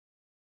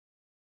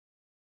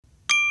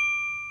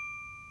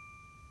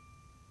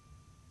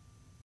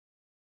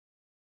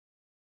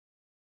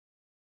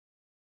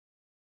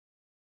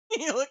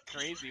You look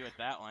crazy with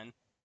that one.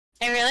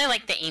 I really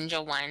like the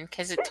angel one,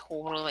 because it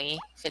totally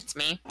fits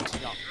me.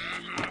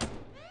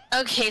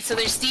 Okay, so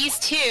there's these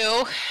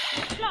two.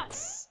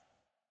 Yes!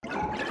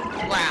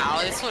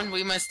 Wow, this one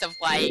we must have,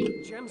 like...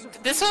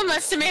 This one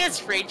must have made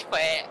us rage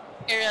quit.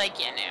 You're like,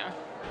 yeah,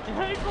 no.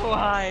 Like,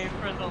 why?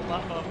 For the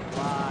love of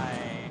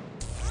why?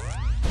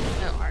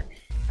 Oh,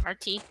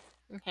 RT.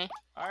 Okay.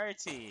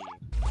 RT.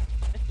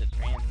 It's the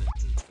transit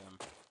system.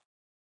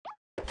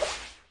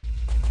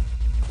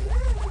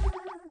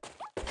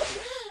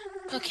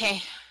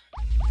 Okay.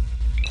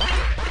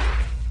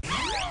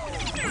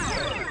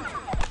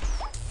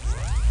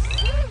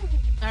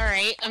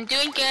 Alright, I'm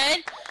doing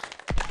good.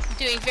 I'm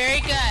doing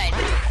very good.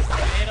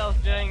 Fatal's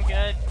doing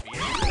good.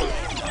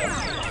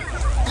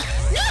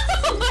 No!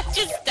 I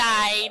just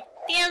died.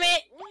 Damn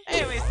it.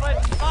 Hey, we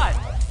split spots.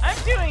 I'm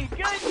doing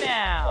good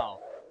now.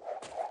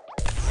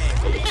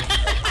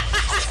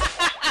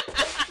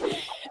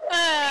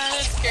 Hey,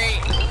 That's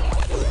great.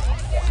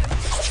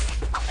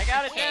 I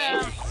got it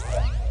down.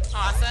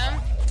 Awesome.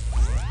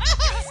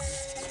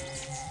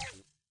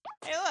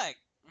 Hey, look.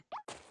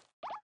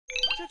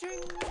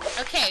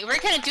 Okay, we're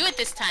gonna do it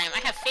this time. I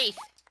have faith.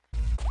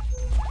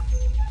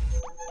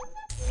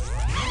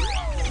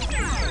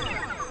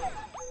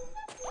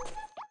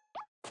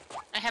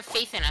 I have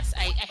faith in us.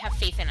 I have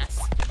faith in us.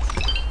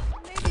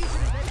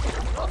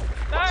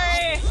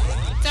 Sorry!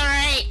 It's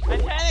alright.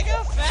 I'm trying to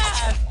go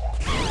fast!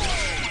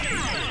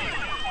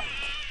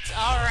 It's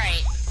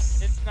alright.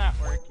 It's not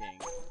working.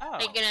 Oh.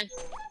 Are you gonna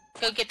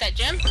go get that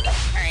gem?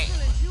 Alright.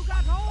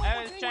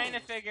 I was trying to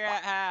figure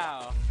out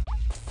how.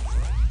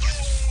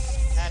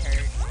 That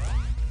hurt.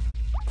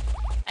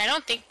 I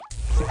don't think...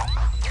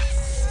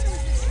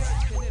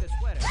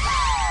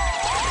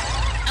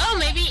 Oh,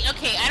 maybe...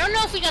 Okay, I don't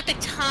know if we got the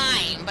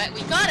time, but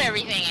we got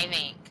everything, I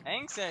think. I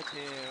think so,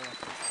 too.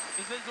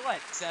 This is what,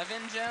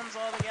 7 gems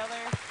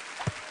altogether?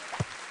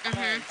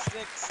 Mm-hmm. 5,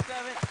 6,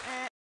 7,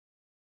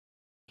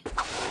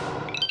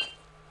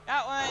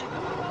 Got one!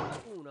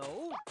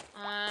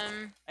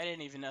 I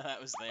didn't even know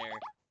that was there.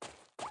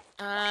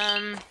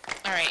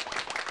 Alright.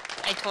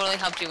 I totally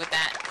helped you with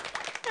that.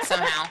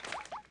 Somehow.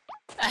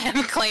 I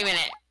am claiming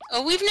it.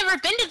 Oh, we've never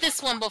been to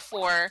this one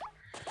before!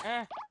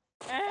 Oh.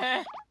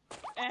 Alright.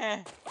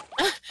 I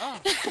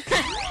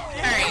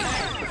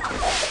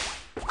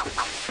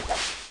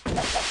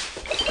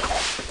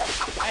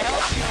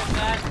helped you with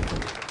that.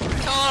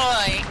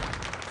 Totally.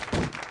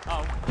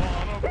 Oh,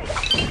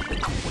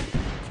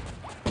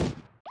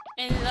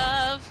 In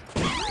love.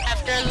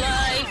 After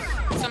life.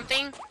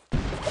 Something?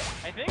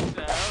 I think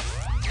so.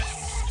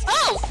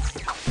 Oh!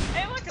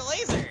 Hey, look, a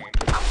laser!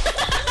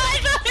 I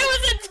thought it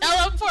was a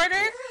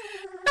teleporter!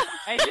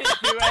 I did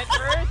too at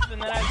first, and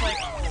then I was like,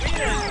 wait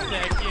a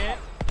second.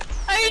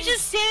 I was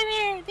just standing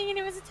there thinking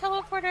it was a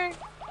teleporter.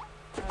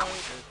 Oh,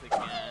 this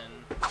again.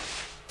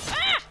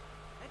 Ah!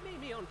 That made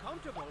me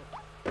uncomfortable.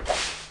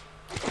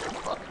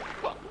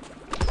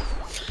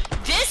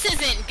 This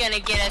isn't gonna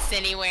get us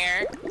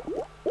anywhere.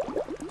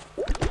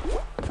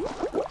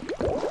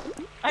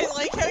 I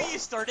like how you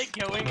started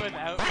going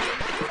without me.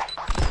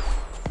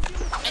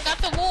 I got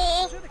the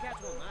wool. Sure the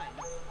cats won't mind.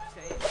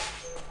 Stay.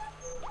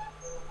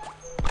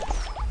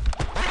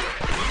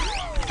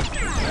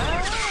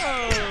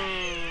 Oh.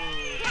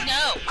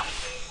 No.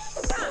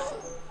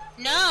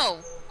 No.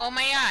 Oh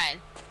my god.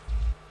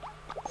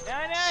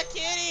 No,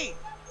 kitty!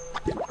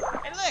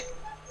 Hey, look!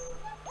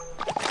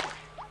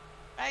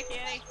 Hi,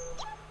 kitty.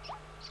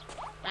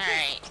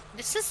 Alright.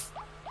 This is...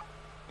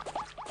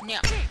 No.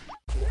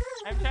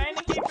 I'm trying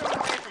to keep him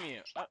away from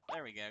you. Oh,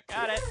 there we go.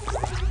 Got it.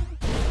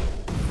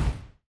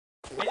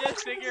 I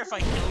just figure if I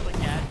kill the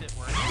cat, it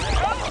works. Oh!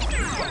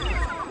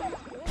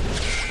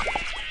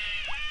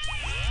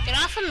 Get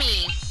off of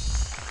me.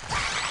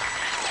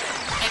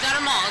 I got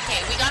them all.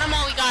 Okay, we got them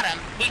all. We got them.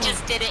 We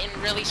just did it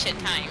in really shit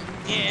time.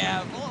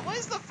 Yeah, well, it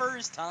was the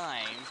first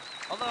time.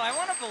 Although I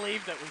want to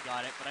believe that we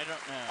got it, but I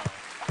don't know.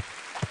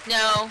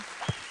 No.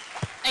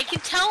 I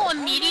can tell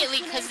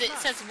immediately because it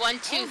says 1,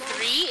 2,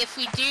 3. If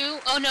we do...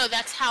 Oh no,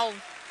 that's how...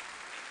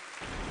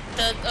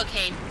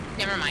 Okay,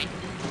 never mind.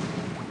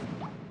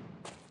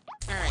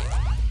 Alright.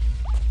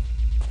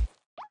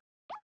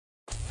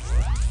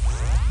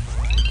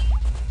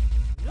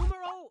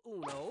 Numero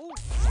uno.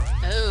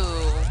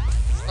 Oh.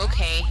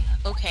 Okay,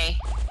 okay.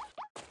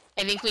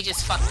 I think we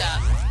just fucked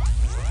up.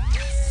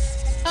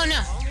 Oh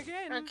no.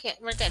 Okay,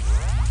 we're good.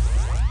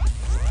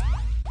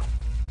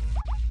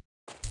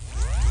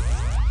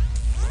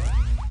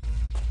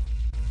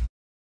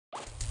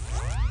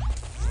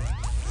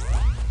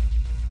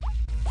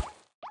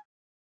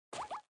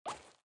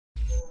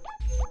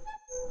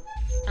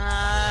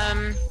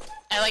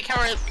 I like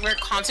how we're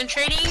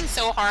concentrating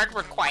so hard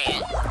we're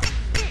quiet.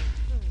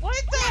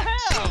 What the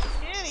hell?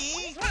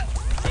 Kitty!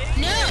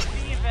 Kitty, No!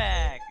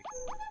 Teabag!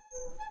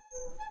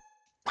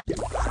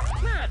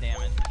 God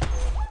damn it.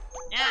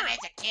 No,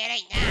 it's a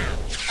kitty now.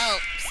 Oh,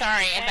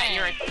 sorry, I thought you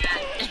were a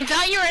cat. I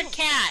thought you were a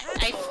cat!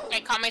 I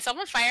caught myself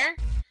on fire.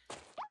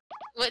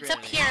 What's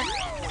up here?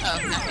 Oh,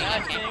 nothing,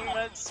 okay. Nothing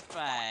but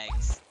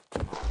spikes.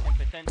 And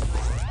potentially...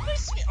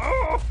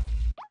 Oh!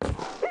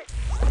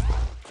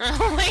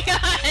 Oh my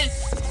god!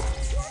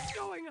 What's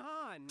going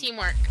on?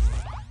 Teamwork.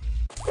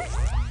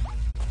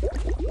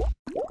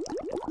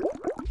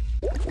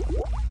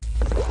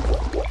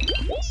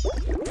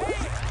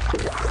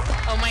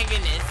 Oh my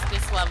goodness,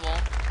 this level.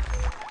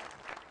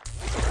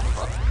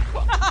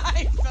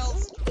 I fell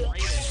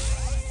straight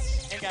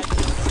in. And got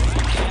killed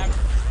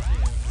after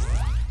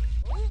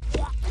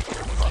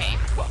Okay.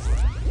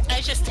 I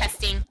was just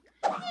testing.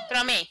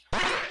 Throw me.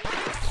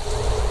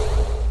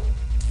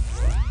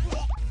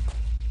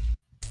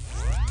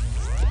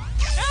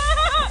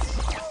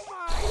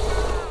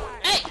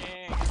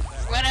 Hey!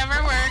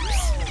 Whatever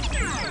works.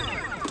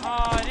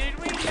 Oh, did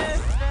we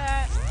miss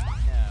that?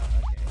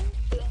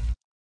 No, okay.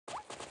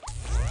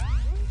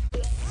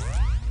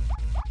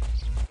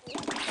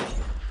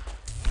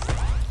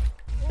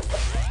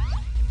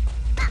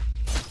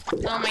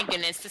 Oh my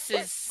goodness, this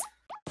is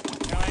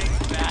Going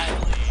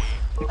badly.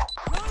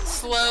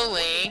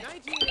 slowly.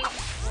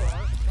 1984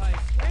 by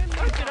Stanley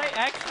Oh, did I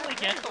actually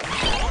get the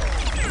wall?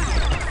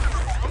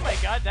 Oh my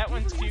god, that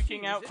one's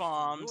puking out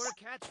bombs. Lure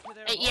cats to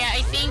their Yeah,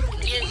 I think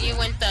you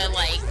went the,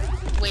 like,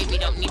 way we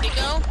don't need to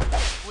go.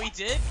 We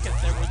did,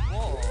 because there was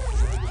wool.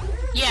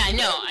 Yeah,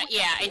 no,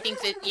 yeah, I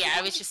think that, yeah,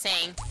 I was just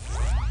saying.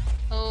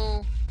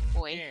 Oh,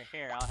 boy.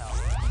 Here, I'll help.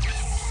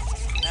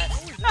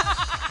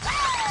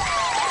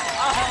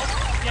 I'll help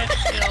get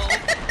killed.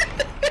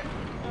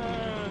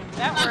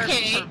 That works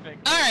Okay,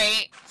 perfect.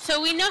 alright.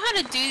 So we know how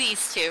to do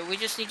these two, we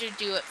just need to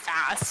do it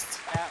fast.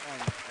 That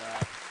one's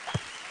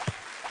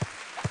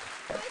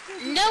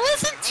That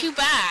wasn't too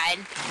bad.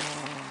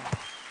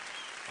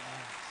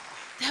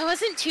 That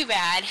wasn't too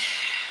bad.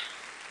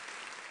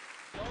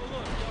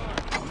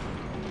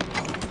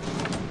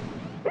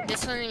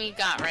 This one we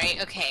got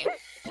right, okay.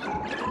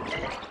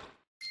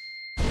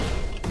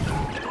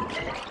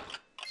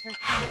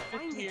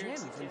 Find the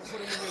gems and put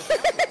them in your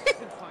pocket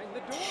and find the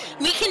door.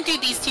 We can do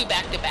these two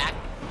back to back.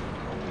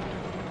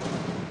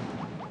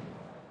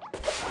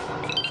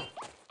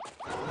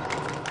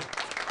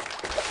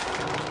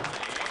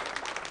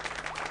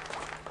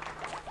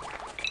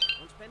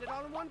 Don't spend it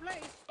all in one place.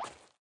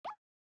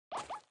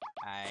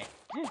 Alright.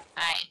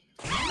 Alright.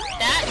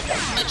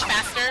 That, much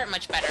faster,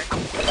 much better.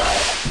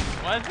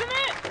 Wasn't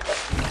it?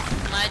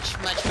 Much,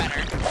 much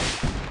better.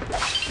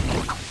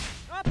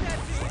 Up that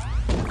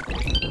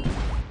feet.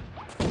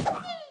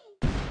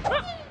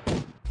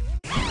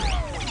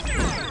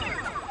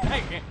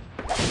 Hey,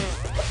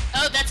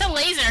 Oh, that's a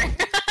laser!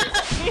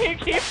 you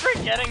keep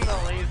forgetting the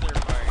laser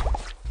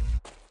part.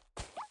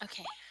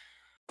 Okay.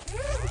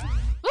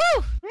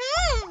 Woo!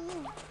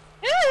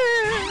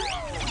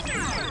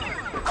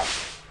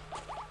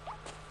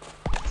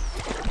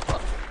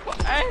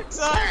 I'm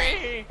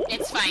sorry!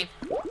 It's fine.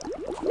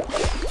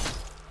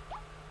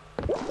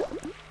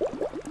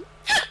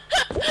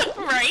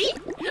 Right?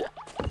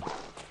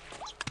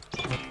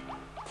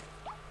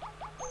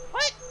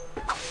 What?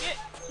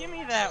 Give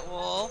me that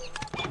wool.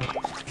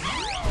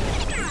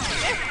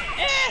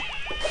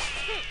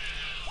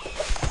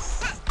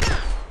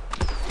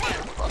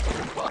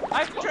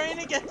 I'm trying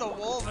to get the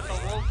wool, but the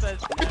wool says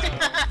no.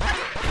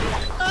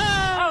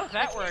 Oh,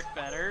 that worked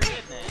better,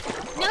 didn't it?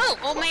 No!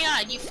 Oh my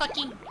god, you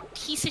fucking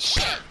piece of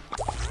shit.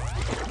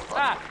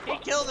 Ah, he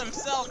killed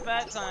himself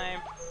that time.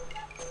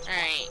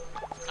 Alright.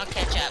 I'll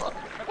catch up.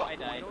 Oh, I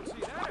died. Don't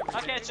see that every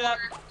I'll day. catch up.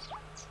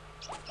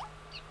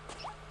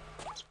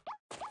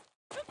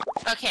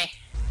 Okay.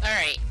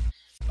 Alright.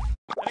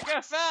 Gotta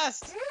go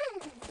fast!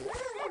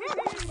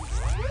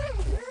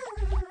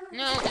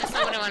 No, that's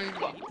not what I wanted to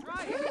do. Keep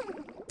trying.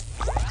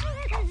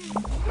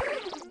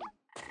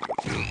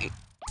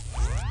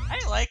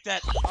 I like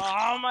that.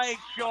 Oh my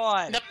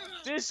god. Nope.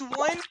 This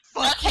one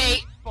fucking Okay.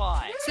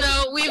 spot.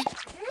 So we've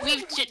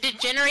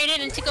degenerated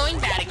into going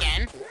bad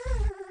again.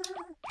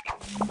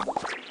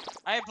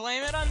 I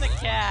blame it on the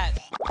cat.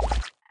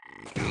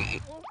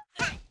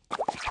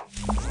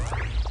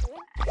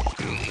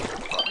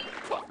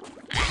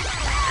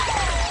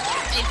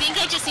 I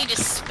think I just need to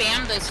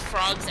spam those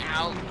frogs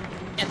out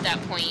at that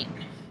point.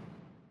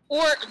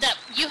 Or that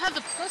you have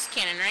the pulse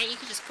cannon, right? You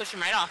can just push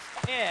them right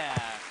off. Yeah.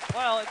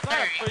 Well, it's not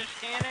Alright. a push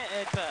cannon,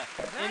 it's a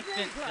That instant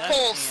is dust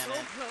Pulse. So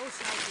cannon. close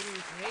I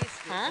can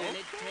taste it, Huh? and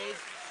it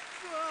tastes...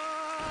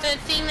 The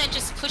thing that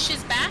just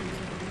pushes back?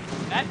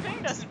 That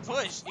thing doesn't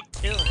push,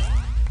 it kills.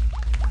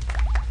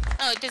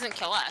 Oh, it doesn't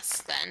kill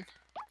us then.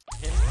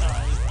 It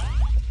does.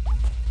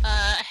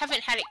 I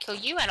haven't had it kill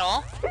you at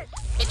all.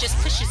 It just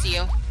pushes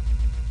you.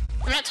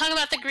 I'm not talking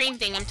about the green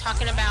thing, I'm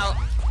talking about...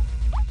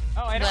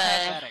 Oh, I don't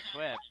have The- that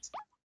equipped.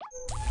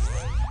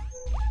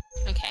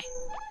 Okay.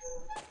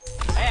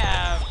 I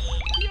have.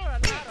 You're a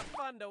lot of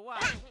fun to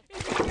watch.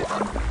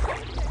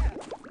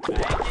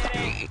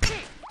 I get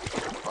it.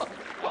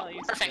 Well,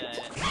 he's Perfect.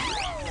 dead.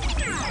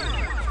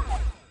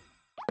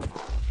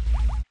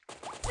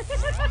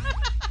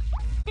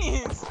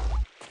 He's...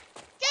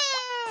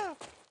 Go!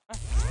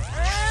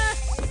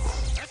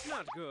 That's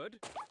not good.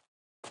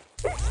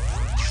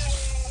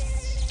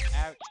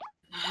 Ouch.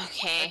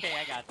 Okay. Okay,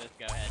 I got this.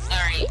 Go ahead.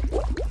 Alright.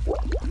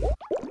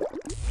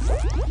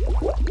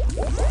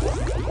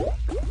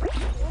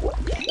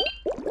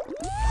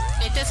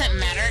 It doesn't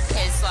matter,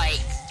 because, like...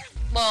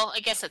 Well, I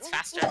guess it's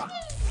faster.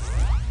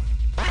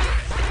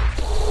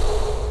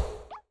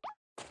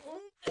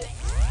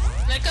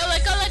 Let go,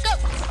 let go, let go!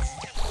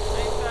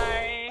 I'm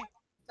sorry.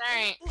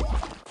 Alright.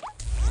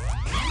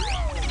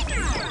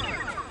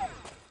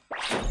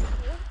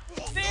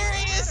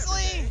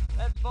 Seriously?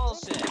 That's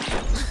bullshit.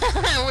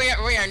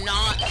 we are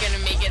not gonna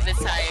make it this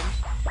time.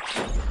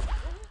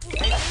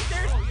 I think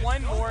there's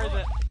one more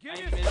that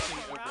I'm missing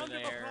over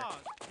there.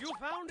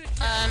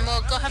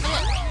 Well, go have a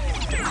look.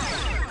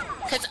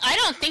 Because I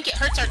don't think it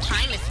hurts our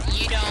time if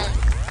you don't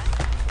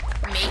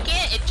make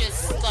it. It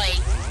just, like,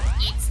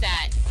 eats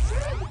that.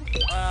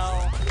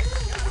 Well...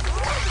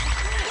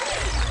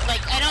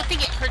 Like, I don't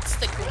think it hurts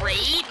the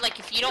grade, like,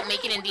 if you don't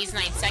make it in these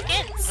 9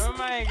 seconds. Oh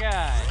my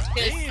god.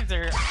 These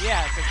are...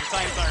 Yeah, because the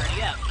time's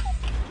already up.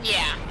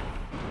 Yeah.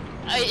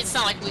 It's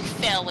not like we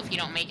fail if you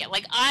don't make it.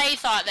 Like, I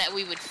thought that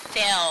we would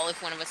fail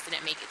if one of us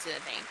didn't make it to the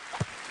thing.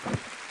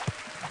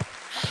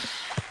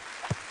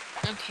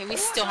 Okay, we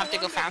still have to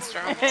go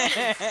faster.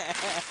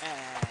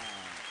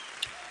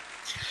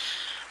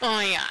 Oh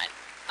my god.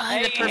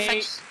 I The perfect...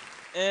 hate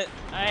it.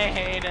 I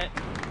hate it.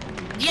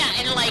 Yeah,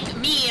 and like,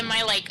 me and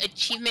my, like,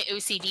 achievement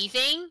OCD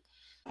thing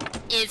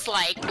is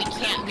like, we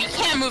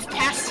can't move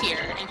past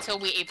here until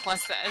we A+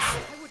 this. I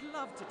would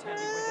love to tell you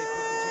where they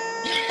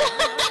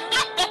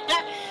put the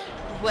gem.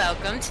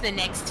 Welcome to the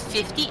next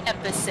 50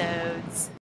 episodes.